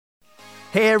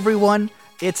Hey everyone,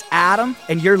 it's Adam,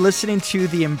 and you're listening to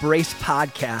the Embrace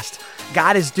Podcast.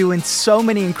 God is doing so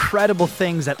many incredible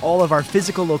things at all of our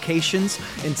physical locations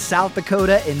in South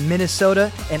Dakota, in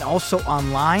Minnesota, and also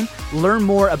online. Learn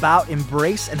more about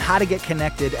Embrace and how to get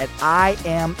connected at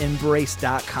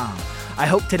IamEmbrace.com. I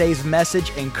hope today's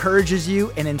message encourages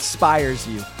you and inspires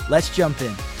you. Let's jump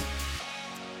in.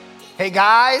 Hey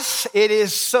guys, it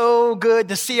is so good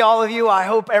to see all of you. I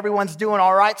hope everyone's doing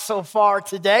all right so far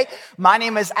today. My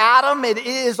name is Adam. It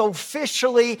is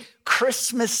officially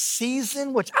Christmas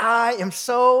season, which I am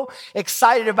so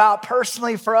excited about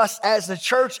personally for us as a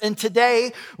church. And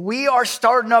today we are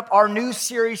starting up our new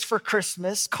series for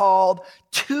Christmas called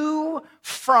To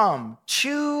From.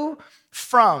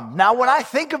 Now, when I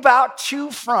think about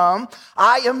to from,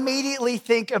 I immediately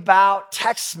think about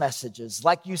text messages.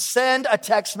 Like you send a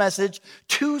text message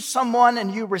to someone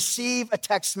and you receive a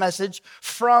text message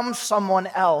from someone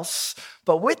else.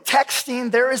 But with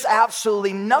texting, there is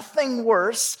absolutely nothing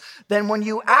worse than when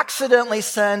you accidentally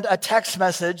send a text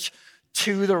message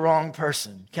to the wrong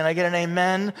person. Can I get an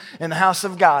amen in the house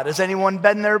of God? Has anyone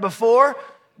been there before?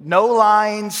 No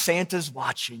lying, Santa's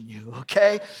watching you,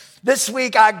 okay? This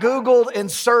week I Googled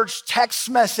and searched text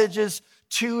messages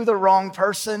to the wrong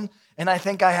person, and I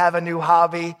think I have a new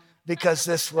hobby because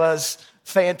this was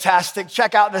fantastic.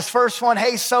 Check out this first one.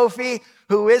 Hey, Sophie,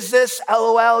 who is this?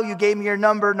 LOL, you gave me your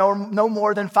number no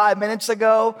more than 5 minutes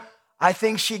ago. I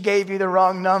think she gave you the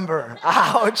wrong number.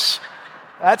 Ouch.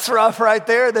 That's rough right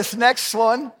there. This next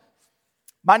one.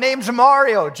 My name's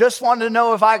Mario. Just wanted to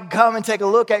know if I could come and take a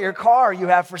look at your car you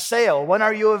have for sale. When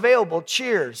are you available?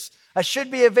 Cheers. I should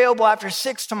be available after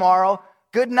 6 tomorrow.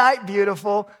 Good night,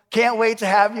 beautiful. Can't wait to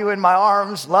have you in my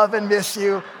arms. Love and miss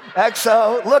you.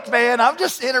 XO. Look, man, I'm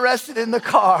just interested in the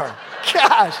car.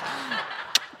 Gosh.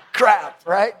 Crap,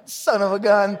 right? Son of a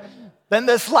gun. Then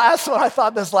this last one, I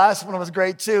thought this last one was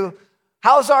great too.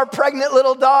 How's our pregnant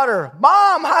little daughter?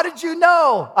 Mom, how did you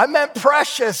know? I meant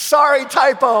precious. Sorry,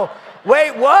 typo.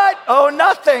 Wait, what? Oh,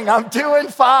 nothing. I'm doing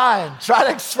fine. Try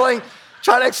to explain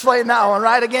that one,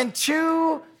 right? Again,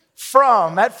 to,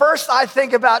 from. At first, I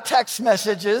think about text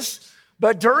messages,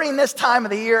 but during this time of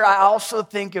the year, I also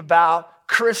think about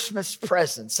Christmas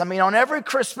presents. I mean, on every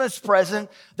Christmas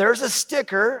present, there's a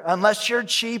sticker, unless you're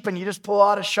cheap and you just pull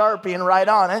out a Sharpie and write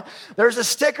on it. There's a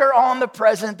sticker on the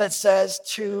present that says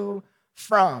to,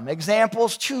 from.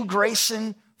 Examples, to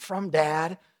Grayson, from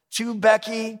Dad. To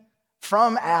Becky,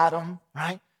 from Adam,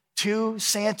 right? To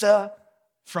Santa,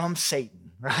 from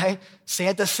Satan, right?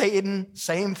 Santa, Satan,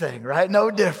 same thing, right? No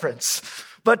difference.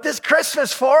 But this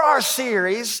Christmas, for our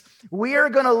series, we are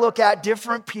going to look at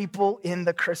different people in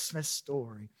the Christmas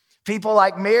story. People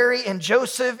like Mary and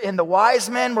Joseph and the wise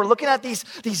men. We're looking at these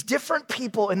different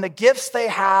people and the gifts they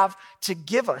have to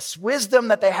give us, wisdom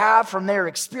that they have from their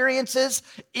experiences,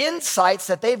 insights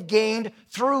that they've gained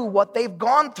through what they've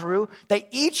gone through. They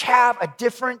each have a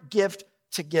different gift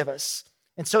to give us.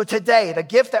 And so today, the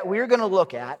gift that we're going to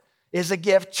look at is a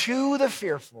gift to the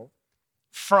fearful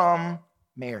from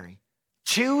Mary.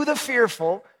 To the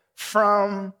fearful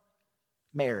from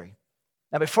Mary.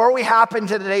 Now, before we hop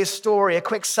into today's story, a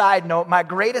quick side note. My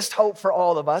greatest hope for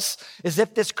all of us is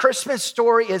if this Christmas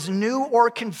story is new or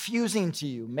confusing to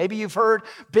you. Maybe you've heard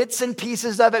bits and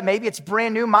pieces of it. Maybe it's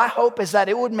brand new. My hope is that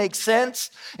it would make sense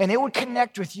and it would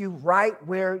connect with you right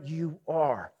where you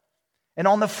are. And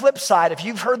on the flip side, if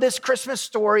you've heard this Christmas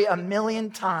story a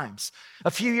million times, a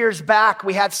few years back,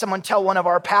 we had someone tell one of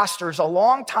our pastors, a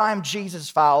longtime Jesus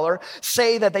follower,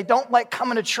 say that they don't like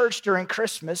coming to church during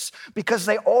Christmas because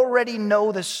they already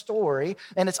know the story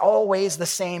and it's always the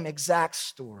same exact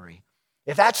story.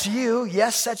 If that's you,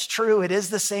 yes, that's true. It is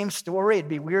the same story. It'd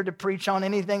be weird to preach on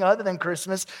anything other than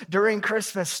Christmas during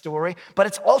Christmas story, but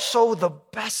it's also the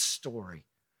best story.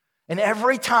 And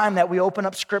every time that we open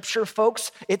up scripture,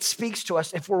 folks, it speaks to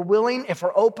us. If we're willing, if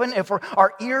we're open,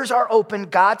 our ears are open,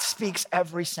 God speaks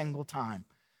every single time.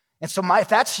 And so if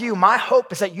that's you, my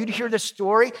hope is that you'd hear this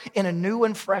story in a new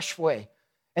and fresh way.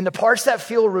 And the parts that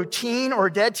feel routine or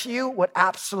dead to you would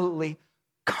absolutely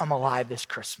come alive this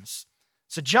Christmas.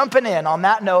 So jumping in on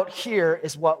that note, here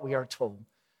is what we are told.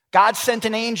 God sent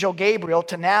an angel, Gabriel,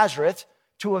 to Nazareth,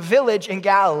 to a village in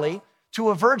Galilee, to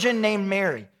a virgin named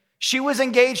Mary. She was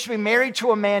engaged to be married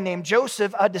to a man named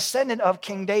Joseph, a descendant of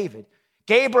King David.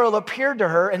 Gabriel appeared to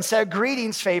her and said,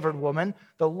 "Greetings, favored woman,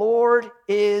 the Lord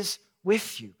is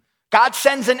with you." God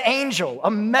sends an angel,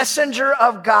 a messenger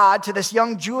of God, to this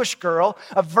young Jewish girl,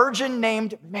 a virgin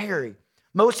named Mary.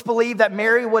 Most believe that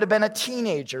Mary would have been a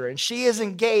teenager, and she is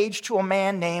engaged to a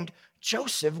man named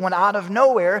Joseph when out of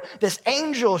nowhere, this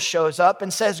angel shows up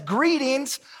and says,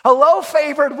 "Greetings, hello,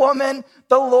 favored woman,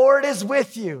 the Lord is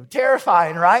with you."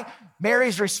 Terrifying, right?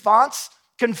 Mary's response,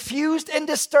 confused and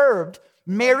disturbed,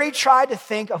 Mary tried to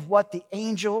think of what the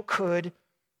angel could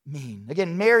mean.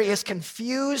 Again, Mary is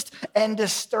confused and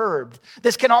disturbed.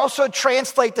 This can also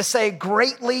translate to say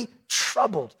greatly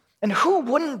troubled. And who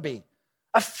wouldn't be?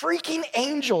 A freaking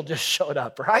angel just showed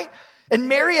up, right? And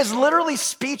Mary is literally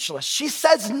speechless. She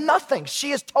says nothing.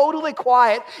 She is totally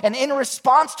quiet. And in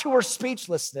response to her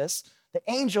speechlessness, the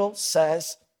angel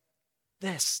says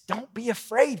this: "Don't be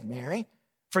afraid, Mary,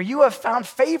 for you have found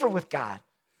favor with God.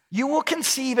 You will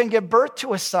conceive and give birth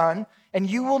to a son, and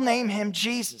you will name him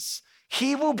Jesus.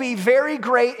 He will be very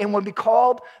great and will be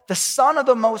called the Son of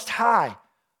the Most High.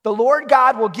 The Lord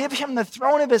God will give him the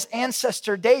throne of his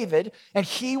ancestor David, and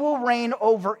he will reign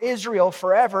over Israel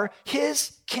forever.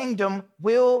 His kingdom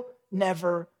will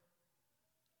never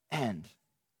end."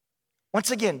 Once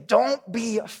again, don't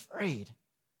be afraid.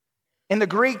 In the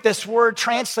Greek, this word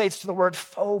translates to the word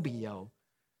phobio,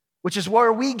 which is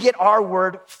where we get our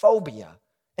word phobia,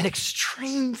 an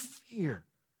extreme fear.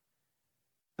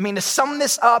 I mean, to sum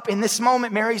this up, in this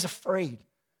moment, Mary's afraid.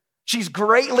 She's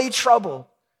greatly troubled.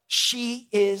 She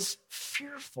is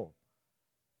fearful.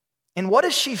 And what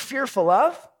is she fearful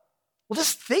of? Well,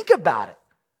 just think about it.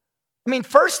 I mean,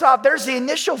 first off, there's the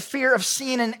initial fear of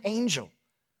seeing an angel.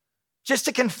 Just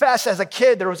to confess, as a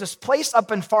kid, there was this place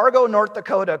up in Fargo, North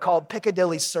Dakota called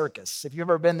Piccadilly Circus. If you've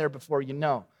ever been there before, you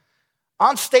know.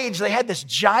 On stage, they had this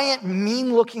giant,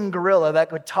 mean-looking gorilla that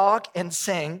could talk and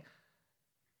sing,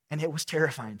 and it was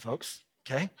terrifying, folks,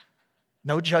 okay?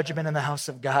 No judgment in the house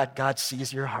of God. God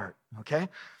sees your heart, okay?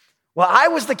 Well, I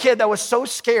was the kid that was so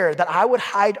scared that I would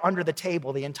hide under the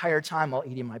table the entire time while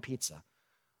eating my pizza.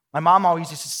 My mom always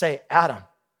used to say, "Adam,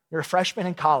 you're a freshman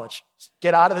in college.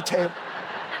 Get out of the table.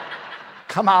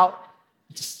 Come out.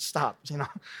 Just stop, you know."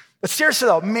 But seriously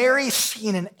though, Mary's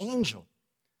seen an angel.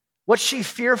 What's she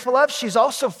fearful of? She's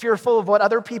also fearful of what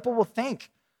other people will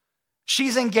think.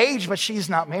 She's engaged, but she's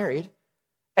not married.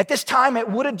 At this time, it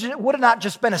would have not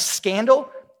just been a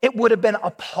scandal, it would have been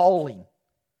appalling.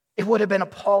 It would have been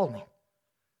appalling.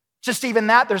 Just even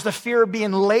that, there's the fear of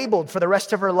being labeled for the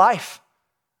rest of her life.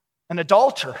 An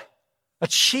adulterer, a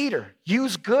cheater,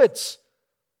 used goods.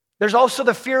 There's also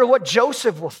the fear of what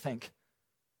Joseph will think.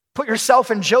 Put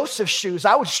yourself in Joseph's shoes.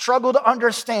 I would struggle to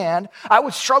understand. I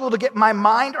would struggle to get my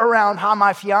mind around how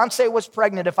my fiance was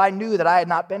pregnant if I knew that I had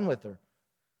not been with her.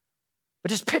 But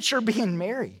just picture being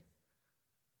Mary.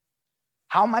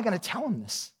 How am I going to tell him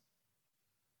this?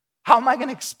 How am I going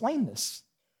to explain this?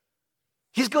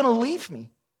 He's going to leave me.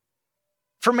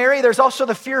 For Mary, there's also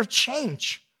the fear of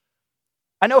change.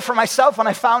 I know for myself, when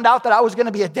I found out that I was going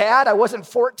to be a dad, I wasn't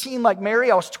 14 like Mary,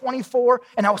 I was 24,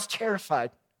 and I was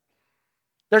terrified.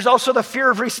 There's also the fear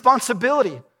of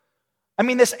responsibility. I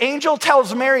mean, this angel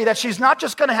tells Mary that she's not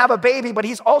just going to have a baby, but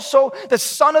he's also the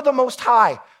Son of the Most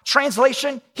High.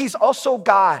 Translation, he's also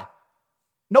God.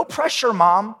 No pressure,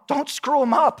 Mom. Don't screw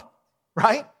him up,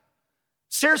 right?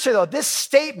 Seriously, though, this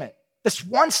statement, this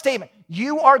one statement,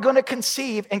 you are going to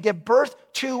conceive and give birth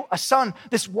to a son.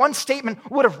 This one statement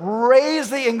would have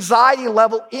raised the anxiety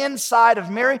level inside of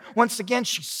Mary. Once again,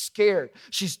 she's scared.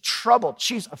 She's troubled.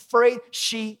 She's afraid.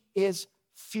 She is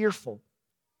fearful.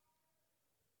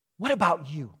 What about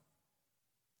you?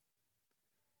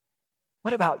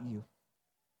 What about you?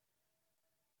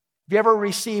 Have you ever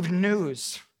received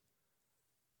news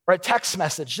or a text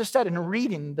message just that in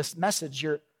reading this message,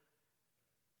 you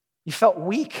felt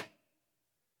weak?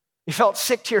 You felt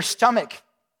sick to your stomach.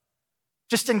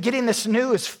 Just in getting this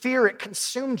news, fear, it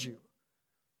consumed you.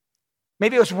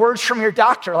 Maybe it was words from your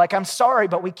doctor like, "I'm sorry,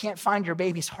 but we can't find your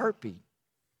baby's heartbeat."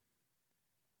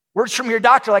 Words from your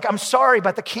doctor like, "I'm sorry,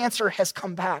 but the cancer has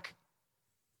come back."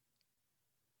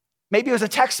 Maybe it was a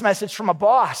text message from a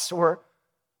boss or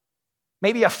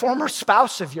maybe a former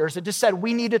spouse of yours that just said,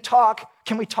 "We need to talk.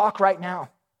 Can we talk right now?"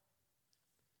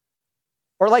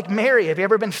 Or like Mary, have you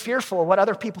ever been fearful of what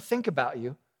other people think about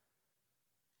you?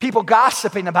 People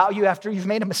gossiping about you after you've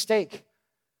made a mistake.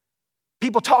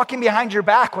 People talking behind your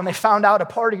back when they found out a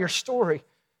part of your story.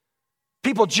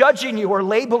 People judging you or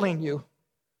labeling you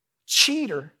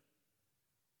cheater,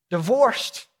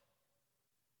 divorced,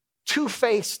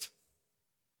 two-faced,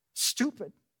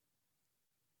 stupid.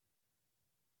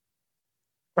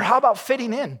 Or how about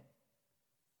fitting in?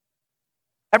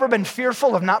 Ever been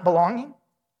fearful of not belonging?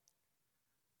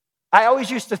 I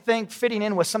always used to think fitting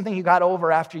in was something you got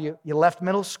over after you left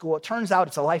middle school. It turns out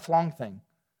it's a lifelong thing.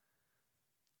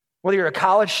 Whether you're a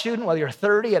college student, whether you're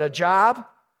 30 at a job,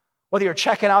 whether you're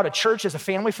checking out a church as a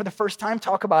family for the first time,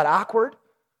 talk about awkward.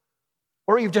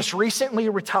 or you've just recently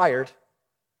retired,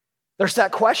 there's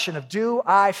that question of, do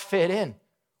I fit in?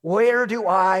 Where do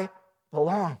I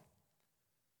belong?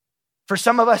 For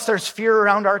some of us, there's fear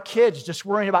around our kids, just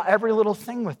worrying about every little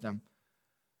thing with them.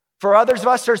 For others of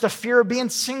us, there's the fear of being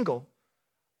single.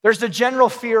 There's the general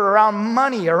fear around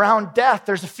money, around death.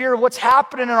 There's the fear of what's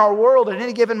happening in our world at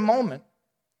any given moment.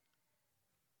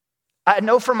 I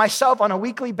know for myself on a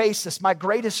weekly basis, my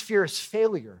greatest fear is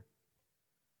failure.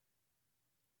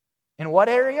 In what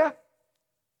area?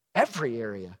 Every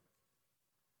area.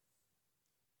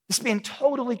 Just being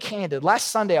totally candid. Last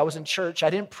Sunday, I was in church. I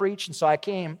didn't preach, and so I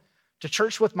came to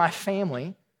church with my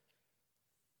family.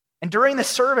 And during the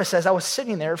service, as I was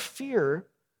sitting there, fear,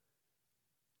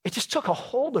 it just took a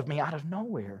hold of me out of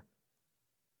nowhere.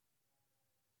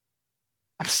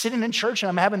 I'm sitting in church and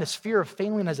I'm having this fear of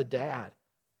failing as a dad,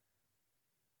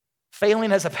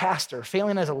 failing as a pastor,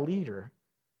 failing as a leader,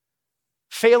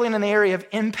 failing in the area of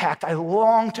impact. I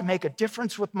long to make a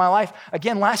difference with my life.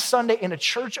 Again, last Sunday in a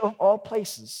church of all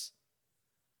places,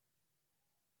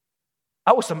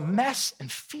 I was a mess,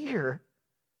 and fear,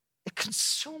 it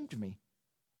consumed me.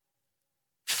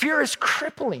 Fear is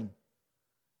crippling.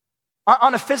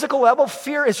 On a physical level,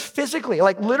 fear is physically,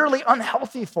 like literally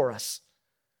unhealthy for us.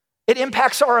 It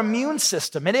impacts our immune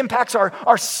system. It impacts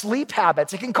our sleep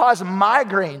habits. It can cause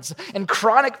migraines and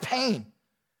chronic pain.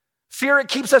 Fear, it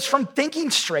keeps us from thinking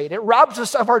straight. It robs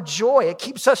us of our joy. It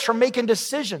keeps us from making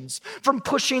decisions, from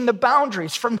pushing the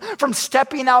boundaries, from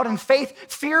stepping out in faith.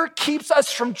 Fear keeps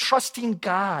us from trusting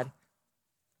God.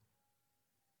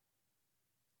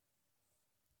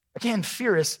 Again,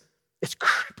 fear is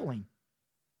crippling.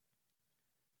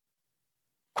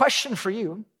 Question for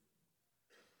you,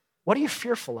 what are you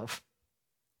fearful of?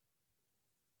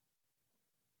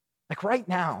 Like right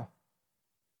now,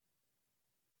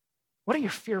 what are you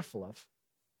fearful of?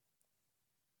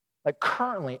 Like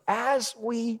currently, as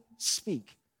we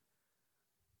speak,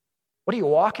 what are you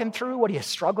walking through? What are you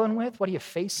struggling with? What are you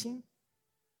facing?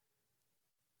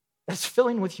 That's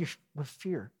filling with you with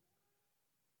fear.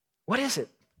 What is it?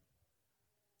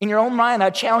 In your own mind, I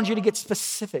challenge you to get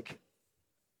specific.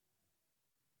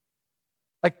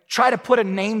 Like try to put a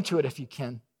name to it if you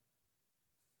can.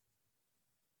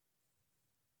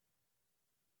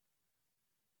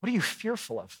 What are you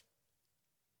fearful of?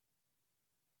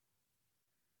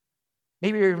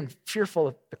 Maybe you're even fearful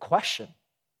of the question.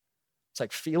 It's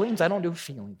like feelings. I don't do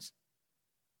feelings.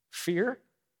 Fear.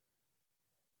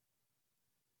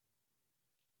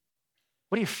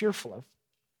 What are you fearful of?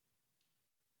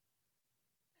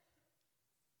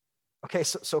 Okay,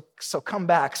 so come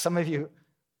back. Some of you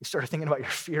started thinking about your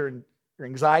fear and your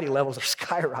anxiety levels are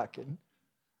skyrocketing.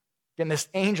 Again, this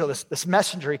angel, this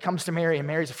messenger, he comes to Mary, and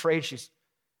Mary's afraid. She's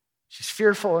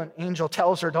fearful. An angel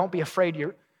tells her, don't be afraid.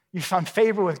 You found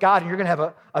favor with God, and you're going to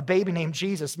have a baby named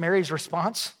Jesus. Mary's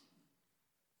response,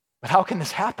 but how can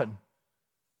this happen?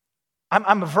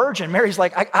 I'm a virgin. Mary's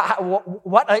like,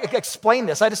 what? Explain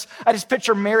this. I just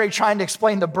picture Mary trying to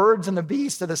explain the birds and the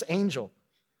bees to this angel.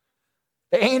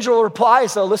 The angel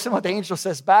replies, though, listen what the angel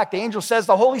says back. The angel says,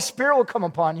 the Holy Spirit will come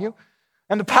upon you,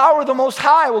 and the power of the Most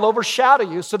High will overshadow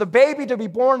you. So the baby to be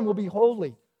born will be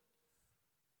holy,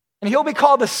 and he'll be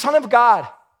called the Son of God.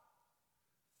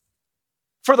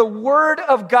 For the word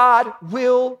of God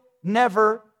will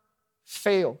never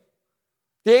fail.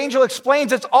 The angel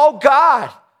explains it's all God.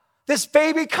 This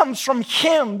baby comes from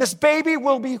him. This baby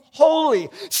will be holy,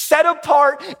 set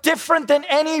apart, different than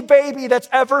any baby that's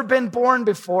ever been born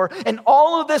before. And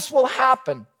all of this will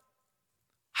happen.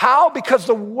 How? Because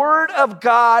the word of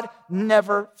God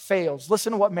never fails.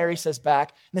 Listen to what Mary says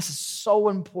back. And this is so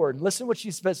important. Listen to what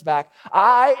she says back.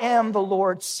 I am the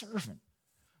Lord's servant.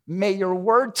 May your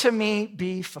word to me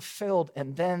be fulfilled.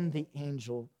 And then the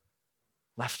angel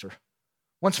left her.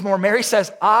 Once more, Mary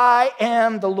says, I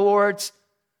am the Lord's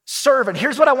servant.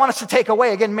 Here's what I want us to take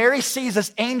away. Again, Mary sees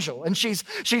this angel and she's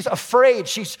afraid.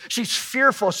 She's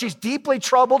fearful. She's deeply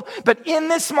troubled. But in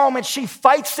this moment, she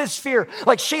fights this fear.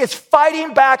 Like she is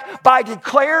fighting back by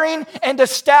declaring and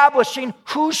establishing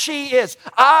who she is.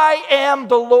 I am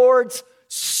the Lord's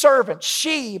servant.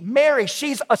 She, Mary,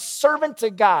 she's a servant to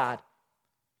God,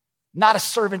 not a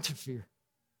servant to fear.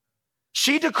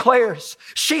 She declares,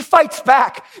 she fights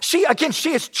back. She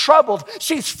is troubled.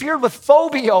 She's feared with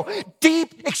phobia,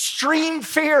 deep, extreme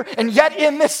fear. And yet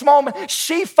in this moment,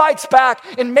 she fights back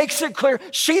and makes it clear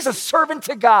she's a servant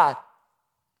to God,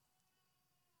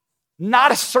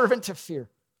 not a servant to fear.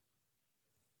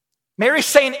 Mary's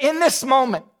saying in this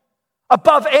moment,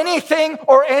 above anything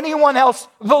or anyone else,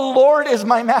 the Lord is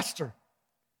my master.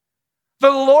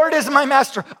 The Lord is my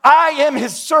master. I am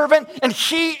his servant, and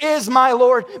he is my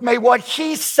Lord. May what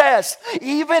he says,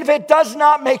 even if it does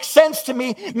not make sense to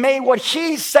me, may what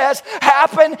he says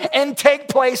happen and take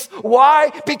place.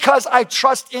 Why? Because I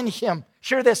trust in him.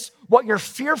 Hear this. What you're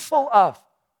fearful of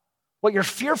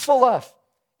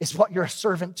is what you're a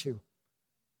servant to.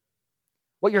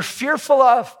 What you're fearful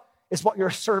of is what you're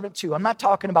a servant to. I'm not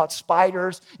talking about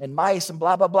spiders and mice and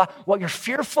blah, blah, blah. What you're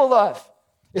fearful of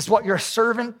is what you're a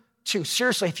servant to.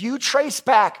 Seriously, if you trace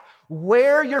back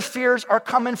where your fears are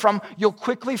coming from, you'll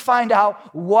quickly find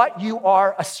out what you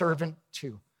are a servant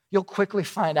to. You'll quickly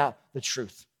find out the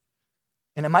truth.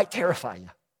 And it might terrify you.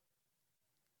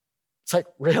 It's like,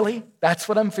 really? That's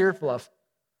what I'm fearful of.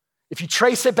 If you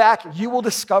trace it back, you will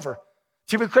discover.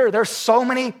 To be clear, there's so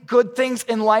many good things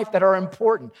in life that are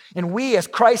important. And we as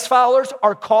Christ followers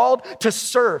are called to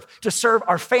serve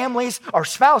our families, our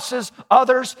spouses,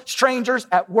 others, strangers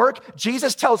at work.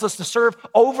 Jesus tells us to serve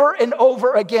over and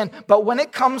over again. But when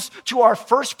it comes to our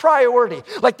first priority,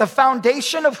 like the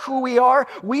foundation of who we are,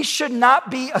 we should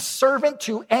not be a servant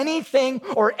to anything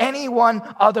or anyone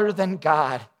other than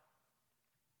God.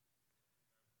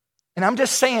 And I'm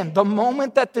just saying, the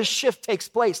moment that this shift takes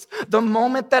place, the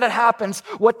moment that it happens,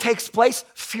 what takes place?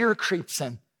 Fear creeps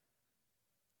in.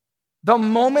 The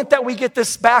moment that we get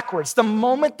this backwards, the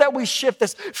moment that we shift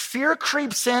this, fear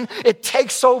creeps in, it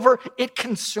takes over, it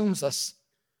consumes us.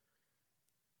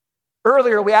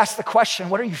 Earlier, we asked the question,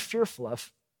 what are you fearful of?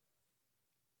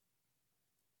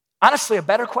 Honestly, a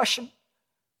better question,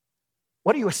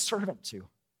 what are you a servant to?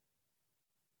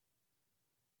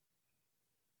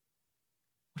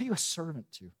 What are you a servant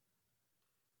to?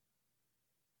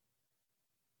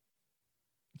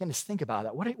 Again, just think about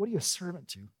that. What are you a servant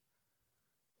to?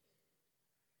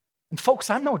 And folks,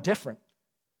 I'm no different.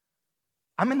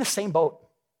 I'm in the same boat.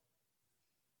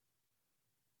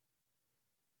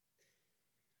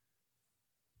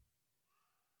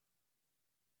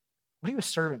 What are you a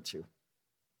servant to?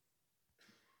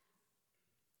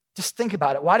 Just think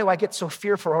about it. Why do I get so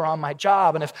fearful around my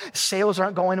job? And if sales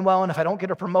aren't going well, and if I don't get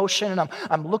a promotion, and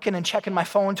I'm looking and checking my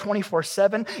phone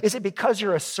 24/7, is it because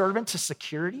you're a servant to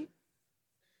security?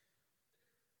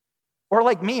 Or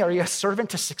like me, are you a servant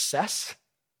to success?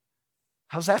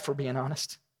 How's that for being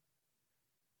honest?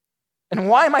 And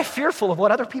why am I fearful of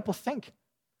what other people think?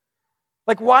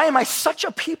 Like, why am I such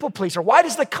a people pleaser? Why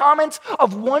does the comments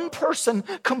of one person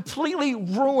completely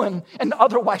ruin an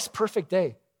otherwise perfect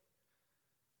day?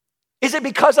 Is it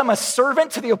because I'm a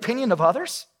servant to the opinion of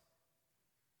others?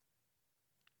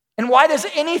 And why does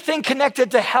anything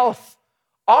connected to health,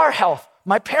 our health,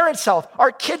 my parents' health,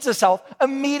 our kids' health,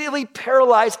 immediately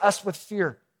paralyze us with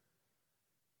fear?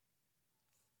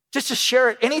 Just to share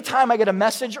it, anytime I get a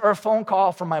message or a phone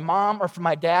call from my mom or from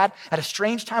my dad at a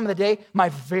strange time of the day, my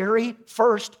very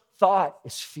first thought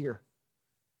is fear.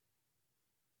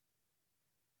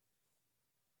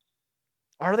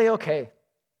 Are they okay?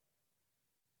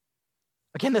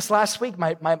 Again, this last week,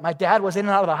 my dad was in and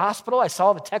out of the hospital. I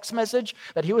saw the text message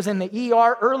that he was in the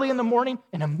ER early in the morning,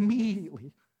 and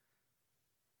immediately,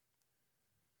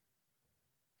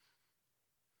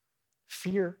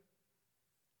 fear.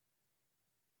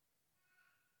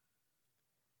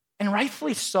 And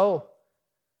rightfully so.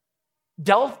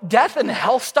 Death and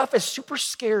health stuff is super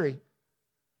scary.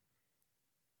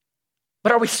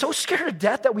 But are we so scared of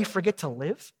death that we forget to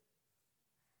live?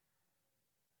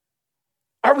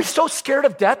 Are we so scared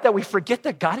of death that we forget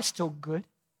that God is still good?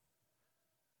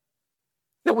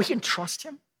 That we can trust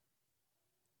him?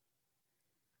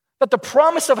 That the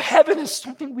promise of heaven is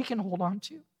something we can hold on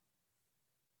to?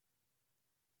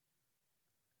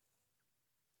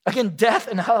 Again, death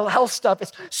and health stuff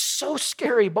is so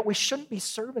scary, but we shouldn't be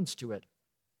servants to it.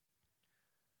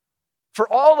 For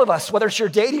all of us, whether it's your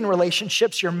dating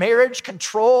relationships, your marriage,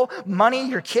 control, money,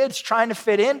 your kids trying to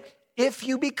fit in, if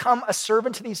you become a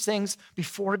servant to these things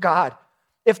before God,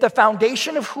 if the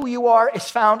foundation of who you are is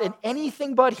found in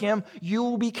anything but him, you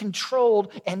will be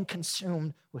controlled and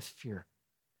consumed with fear.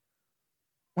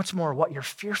 Once more, what you're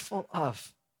fearful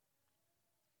of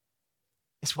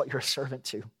is what you're a servant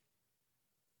to.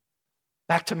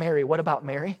 Back to Mary. What about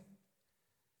Mary?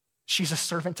 She's a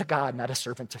servant to God, not a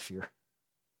servant to fear.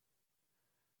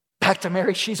 Back to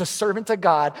Mary, she's a servant to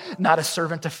God, not a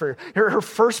servant to fear. Her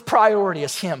first priority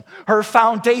is him. Her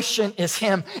foundation is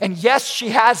him. And yes, she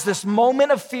has this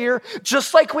moment of fear,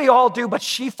 just like we all do, but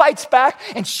she fights back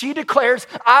and she declares,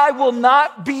 I will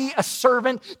not be a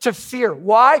servant to fear.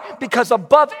 Why? Because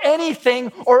above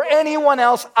anything or anyone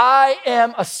else, I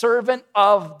am a servant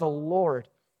of the Lord.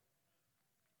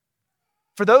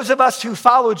 For those of us who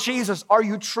follow Jesus, are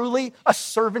you truly a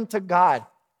servant to God?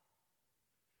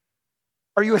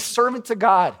 Are you a servant to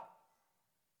God?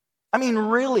 I mean,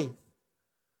 really?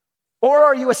 Or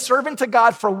are you a servant to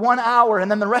God for 1 hour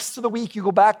and then the rest of the week you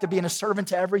go back to being a servant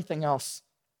to everything else?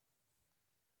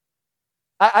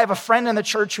 I have a friend in the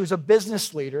church who's a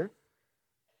business leader,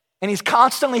 and he's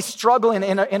constantly struggling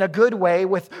in a good way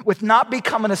with not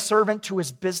becoming a servant to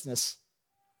his business.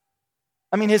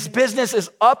 I mean, his business is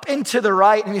up and to the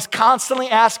right, and he's constantly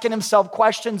asking himself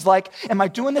questions like, am I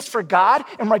doing this for God?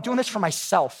 Am I doing this for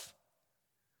myself?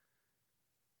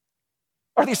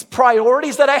 Are these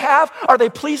priorities that I have, are they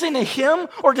pleasing to him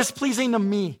or displeasing to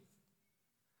me?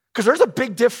 Because there's a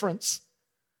big difference.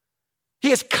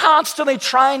 He is constantly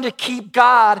trying to keep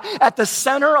God at the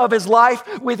center of his life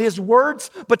with his words,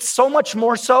 but so much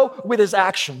more so with his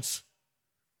actions,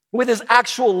 with his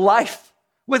actual life,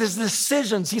 with his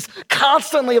decisions. He's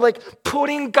constantly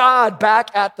putting God back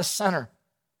at the center.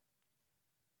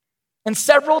 And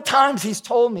several times he's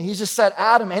told me, he just said,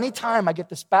 Adam, anytime I get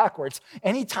this backwards,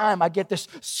 anytime I get this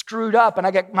screwed up and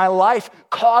I get my life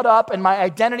caught up and my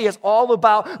identity is all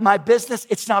about my business,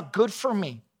 it's not good for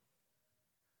me.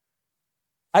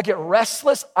 I get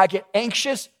restless, I get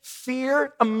anxious,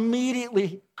 fear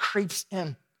immediately creeps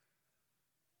in.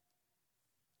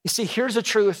 You see, here's the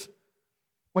truth.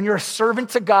 When you're a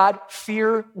servant to God,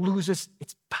 fear loses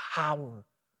its power.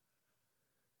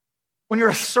 When you're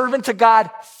a servant to God,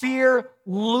 fear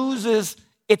loses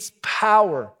its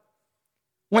power.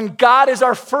 When God is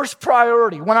our first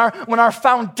priority, when our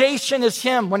foundation is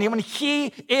him, when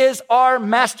he is our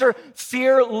master,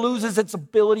 fear loses its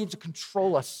ability to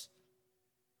control us.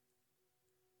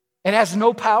 It has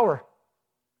no power.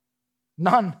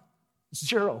 None.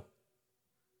 Zero.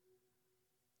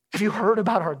 Have you heard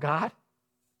about our God?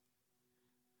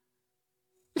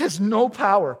 It has no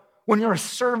power. When you're a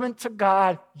servant to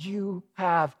God, you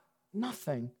have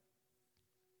nothing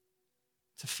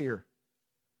to fear.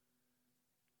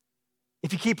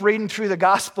 If you keep reading through the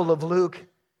Gospel of Luke,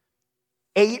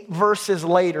 8 verses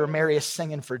later, Mary is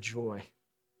singing for joy.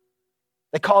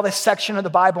 They call this section of the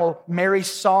Bible Mary's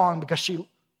song because she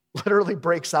literally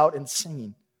breaks out in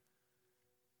singing.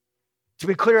 To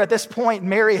be clear, at this point,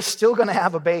 Mary is still going to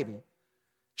have a baby.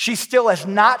 She still has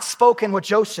not spoken with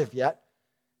Joseph yet.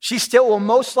 She still will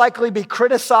most likely be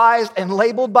criticized and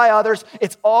labeled by others.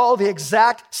 It's all the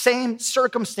exact same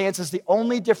circumstances. The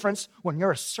only difference, when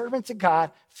you're a servant to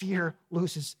God, fear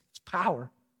loses its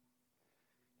power.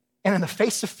 And in the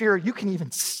face of fear, you can even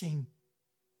sing.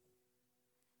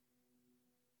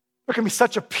 There can be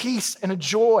such a peace and a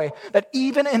joy that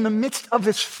even in the midst of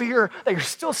this fear that you're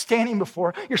still standing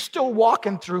before, you're still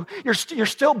walking through, you're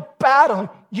still battling,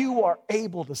 you are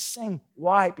able to sing.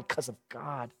 Why? Because of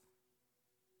God.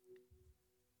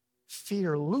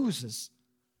 Fear loses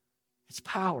its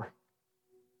power.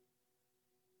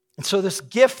 And so this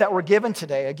gift that we're given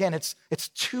today, again, it's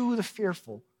to the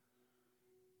fearful,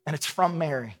 and it's from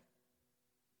Mary.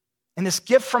 And this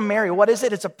gift from Mary, what is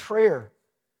it? It's a prayer.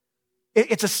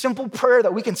 It's a simple prayer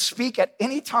that we can speak at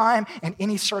any time and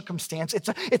any circumstance.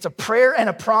 It's a prayer and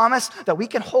a promise that we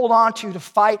can hold on to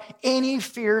fight any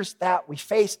fears that we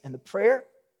face. And the prayer,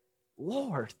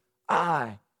 Lord,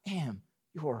 I am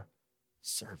your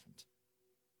servant.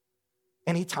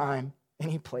 Anytime,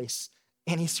 any place,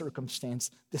 any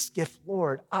circumstance, this gift,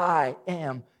 Lord, I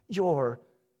am your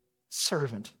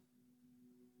servant.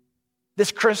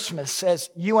 This Christmas, as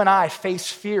you and I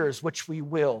face fears, which we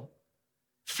will,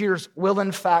 fears will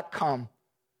in fact come.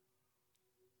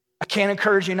 I can't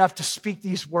encourage you enough to speak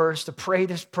these words, to pray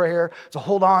this prayer, to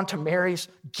hold on to Mary's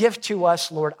gift to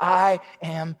us. Lord, I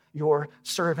am your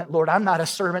servant. Lord, I'm not a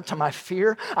servant to my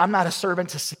fear. I'm not a servant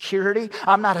to security.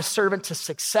 I'm not a servant to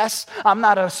success. I'm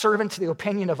not a servant to the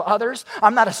opinion of others.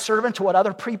 I'm not a servant to what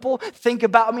other people think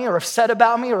about me or have said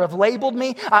about me or have labeled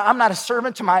me. I'm not a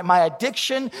servant to my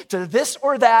addiction, to this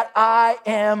or that. I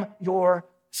am your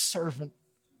servant.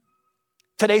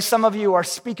 Today, some of you are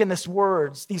speaking these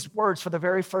words for the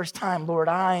very first time. Lord,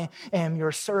 I am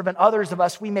your servant. Others of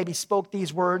us, we maybe spoke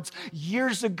these words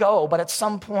years ago, but at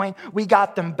some point we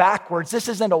got them backwards. This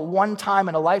isn't a one-time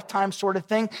in a lifetime sort of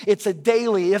thing. It's a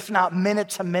daily, if not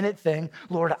minute-to-minute thing.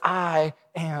 Lord, I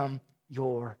am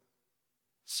your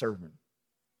servant.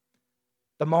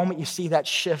 The moment you see that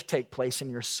shift take place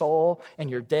in your soul and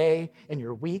your day and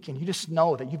your week, and you just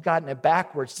know that you've gotten it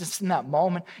backwards, just in that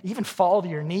moment, even fall to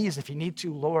your knees if you need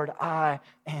to. Lord, I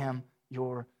am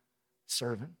your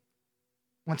servant.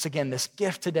 Once again, this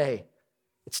gift today,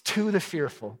 it's to the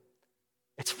fearful.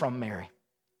 It's from Mary.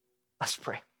 Let's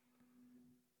pray.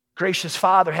 Gracious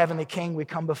Father, Heavenly King, we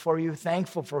come before you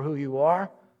thankful for who you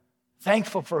are.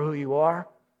 Thankful for who you are.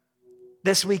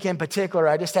 This week in particular,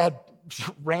 I just had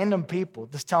random people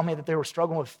just tell me that they were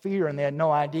struggling with fear and they had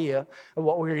no idea of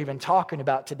what we were even talking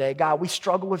about today. God, we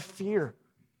struggle with fear.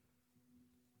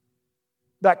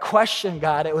 That question,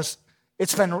 God,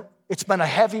 it's been a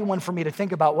heavy one for me to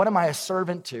think about. What am I a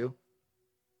servant to?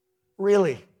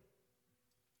 Really?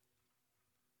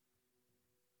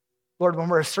 Lord, when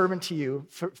we're a servant to you,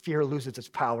 fear loses its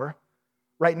power.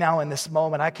 Right now in this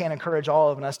moment, I can't encourage all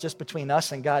of us, just between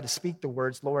us and God, to speak the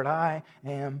words, Lord, I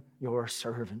am your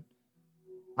servant.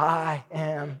 I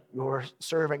am your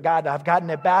servant. God, I've gotten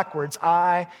it backwards.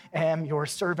 I am your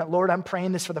servant. Lord, I'm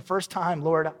praying this for the first time.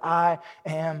 Lord, I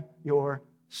am your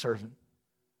servant.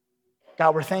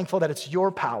 God, we're thankful that it's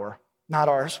your power, not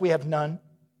ours. We have none.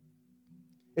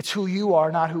 It's who you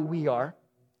are, not who we are.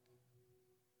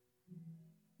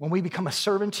 When we become a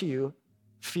servant to you,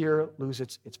 fear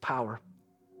loses its power.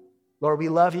 Lord, we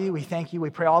love you. We thank you. We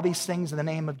pray all these things in the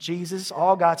name of Jesus.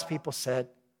 All God's people said,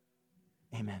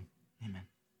 amen. Amen.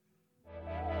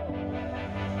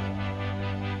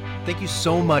 Thank you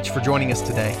so much for joining us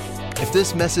today. If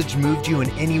this message moved you in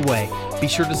any way, be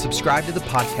sure to subscribe to the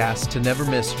podcast to never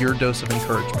miss your dose of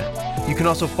encouragement. You can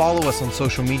also follow us on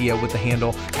social media with the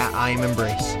handle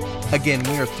 @IamEmbrace. Again,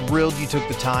 we are thrilled you took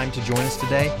the time to join us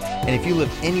today. And if you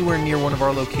live anywhere near one of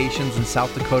our locations in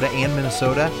South Dakota and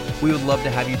Minnesota, we would love to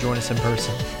have you join us in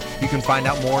person. You can find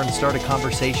out more and start a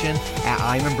conversation at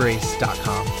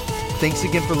IamEmbrace.com. Thanks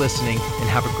again for listening and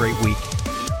have a great week.